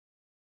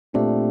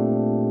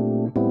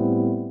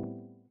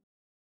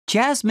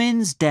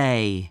Jasmin'S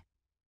Day.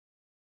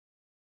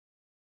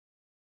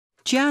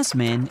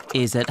 Jasmine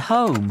is at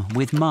home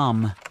with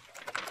Mum.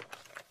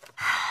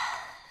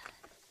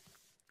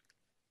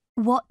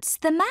 What's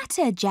the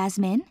matter,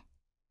 Jasmine?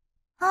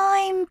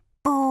 I'm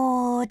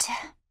bored.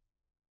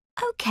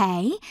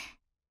 OK.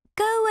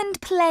 Go and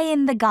play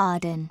in the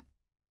garden.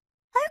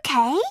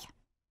 OK.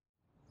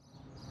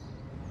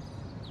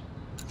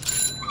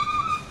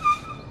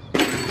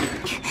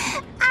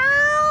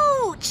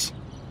 Ouch!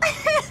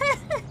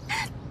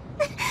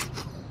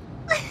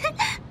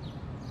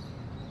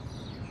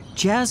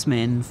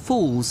 Jasmine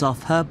falls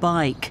off her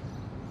bike.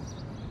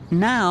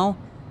 Now,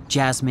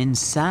 Jasmine's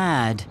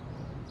sad.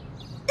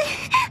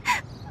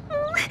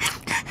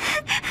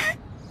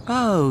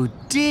 Oh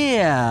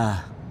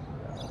dear!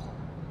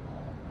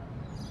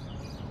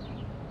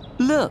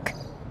 Look,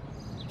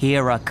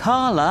 here are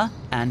Carla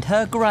and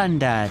her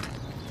granddad.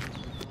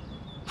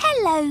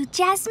 Hello,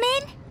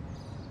 Jasmine.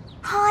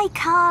 Hi,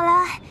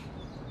 Carla.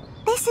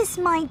 This is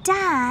my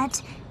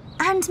dad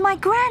and my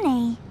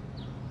granny.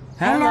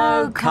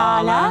 Hello,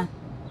 Carla.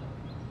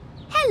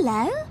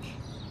 Hello.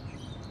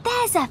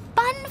 There's a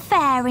fun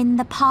fair in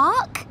the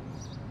park.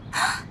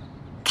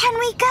 Can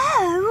we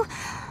go?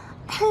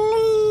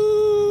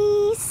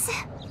 Please?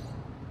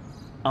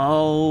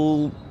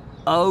 Oh,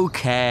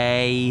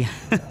 okay.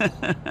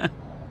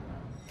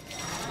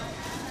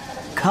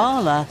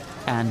 Carla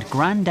and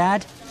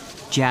Grandad,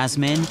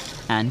 Jasmine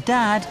and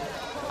Dad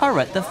are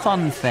at the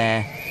fun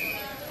fair.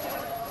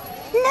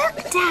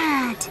 Look,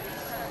 Dad.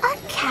 A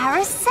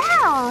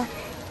carousel.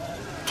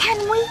 Can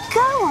we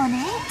go on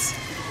it?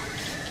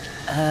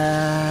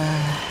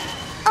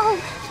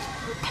 Oh,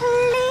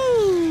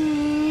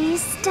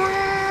 please,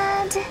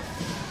 Dad.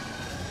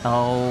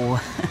 Oh,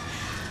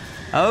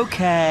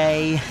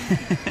 okay.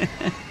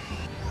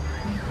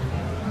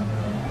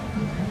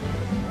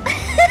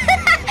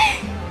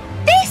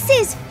 This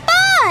is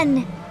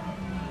fun!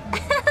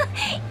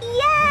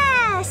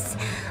 Yes!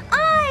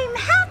 I'm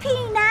happy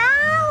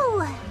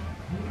now!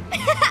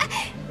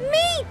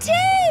 Me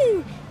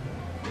too!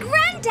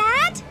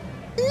 Grandad,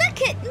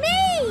 look at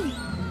me!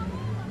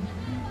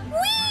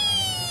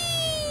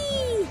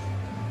 Whee!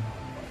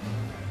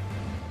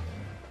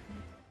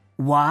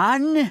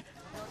 1,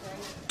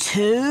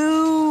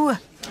 2,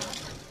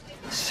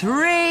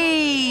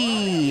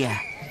 3.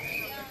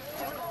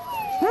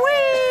 Whee!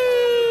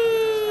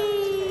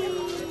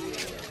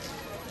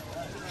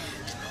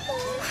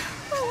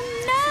 Oh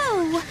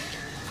no!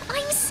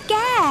 I'm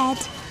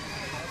scared.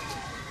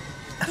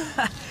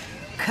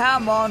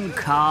 Come on,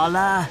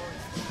 Carla.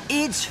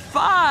 It's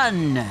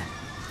fun.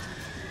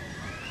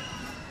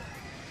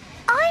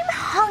 I'm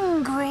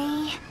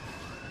hungry.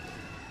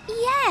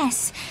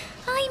 Yes,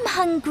 I'm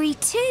hungry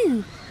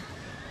too.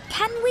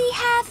 Can we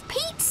have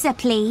pizza,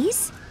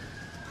 please?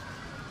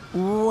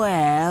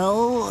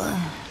 Well...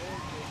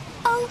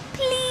 Oh,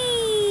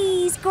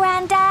 please,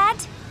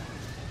 Grandad.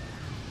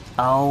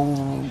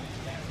 Oh,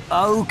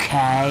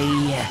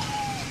 okay.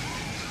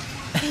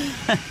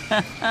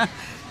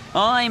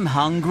 I'm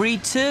hungry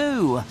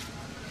too.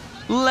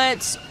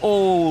 Let's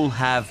all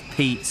have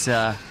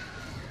pizza.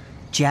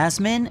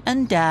 Jasmine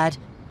and Dad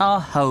are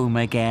home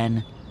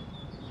again.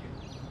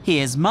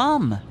 Here's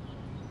Mum.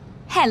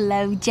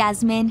 Hello,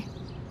 Jasmine.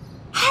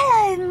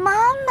 Hello,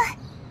 Mum.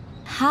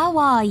 How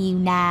are you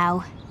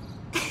now?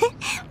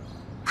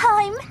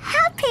 I'm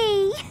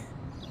happy.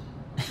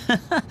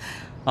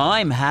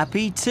 I'm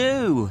happy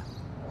too.